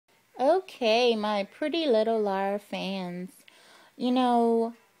Okay, my Pretty Little Liar fans. You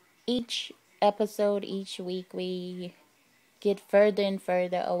know, each episode, each week, we get further and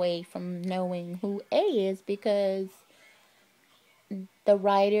further away from knowing who A is because the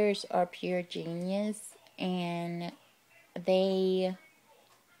writers are pure genius and they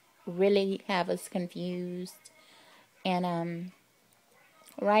really have us confused. And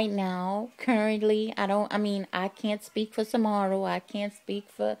right now, currently, I can't speak for tomorrow. I can't speak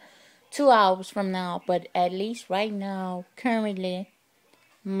for 2 hours from now, but at least right now, currently,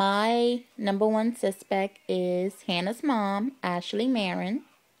 my number one suspect is Hannah's mom, Ashley Marin,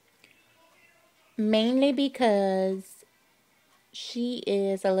 mainly because she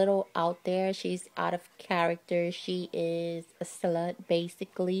is a little out there. She's out of character. She is a slut,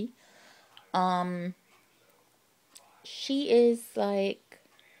 basically. Um, she is like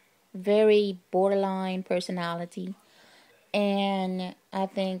very borderline personality, and I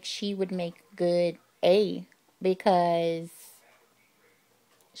think she would make good A because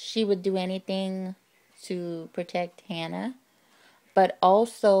she would do anything to protect Hannah, but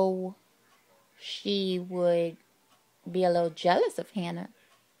also she would be a little jealous of Hanna.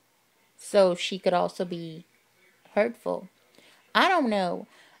 So she could also be hurtful. I don't know.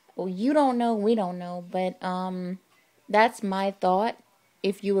 Well, you don't know, we don't know, but that's my thought.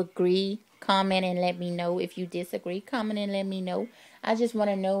 If you agree, comment and let me know. If you disagree, comment and let me know. I just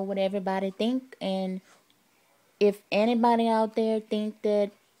want to know what everybody think, and if anybody out there think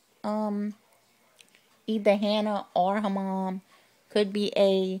that um either Hannah or her mom could be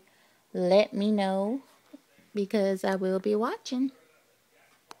A, let me know because I will be watching.